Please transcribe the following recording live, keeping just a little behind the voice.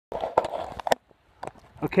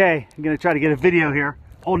Okay, I'm gonna try to get a video here,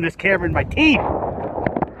 holding this camera in my teeth.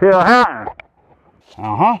 Uh-huh.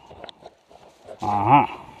 Uh-huh. Uh-huh.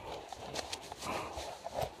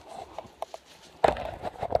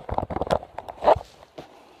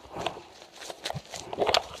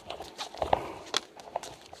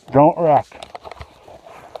 Don't wreck.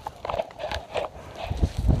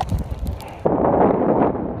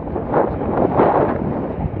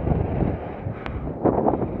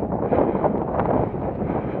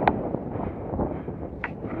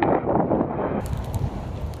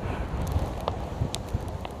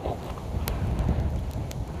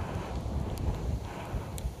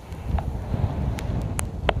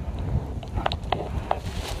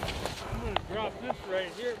 Drop this right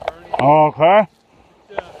here, Bernie. Okay.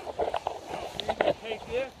 You can take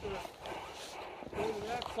this or go to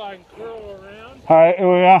that side and curl around. Alright, here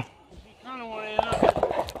we are. You kind of want to end up in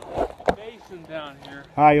the basin down here.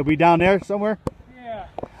 Alright, you'll be down there somewhere? Yeah.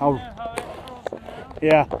 I'll, See how that curls around?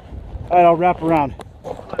 yeah. Alright, I'll wrap around.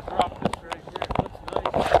 I'm going to drop this right here. It looks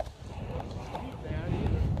nice. Not too bad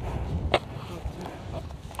either.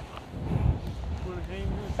 Want to hang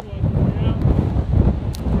this one around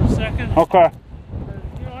for a second? Okay.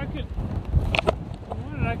 You know, I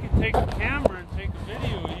could take a camera and take a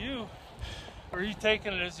video of you. Or are you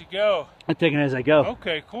taking it as you go? I'm taking it as I go.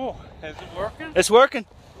 Okay, cool. Is it working? It's working.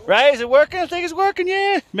 Right? Is it working? I think it's working,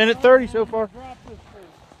 yeah. Minute 30 so far. Drop this thing.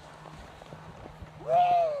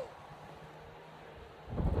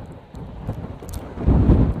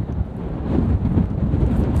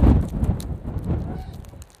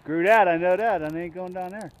 Screw that, I know that. I ain't going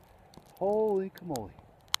down there. Holy camoly.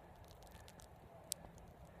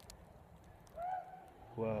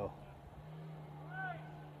 Whoa.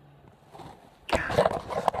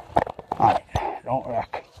 Alright, don't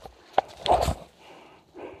wreck.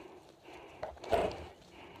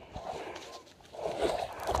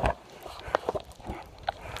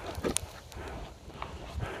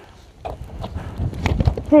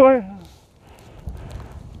 Boy.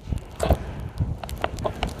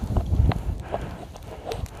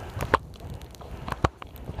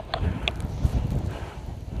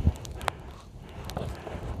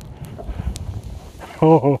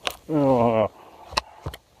 Oh, oh.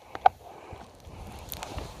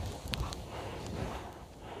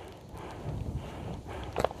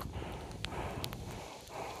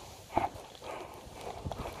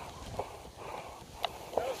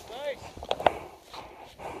 That was nice.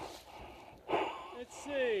 Let's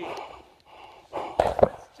see.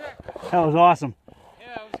 Let's check. That was awesome. Yeah,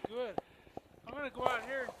 that was good. I'm going to go out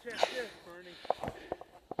here and check this, Bernie.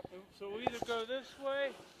 So we either go this way,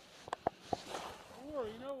 or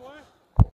you know what?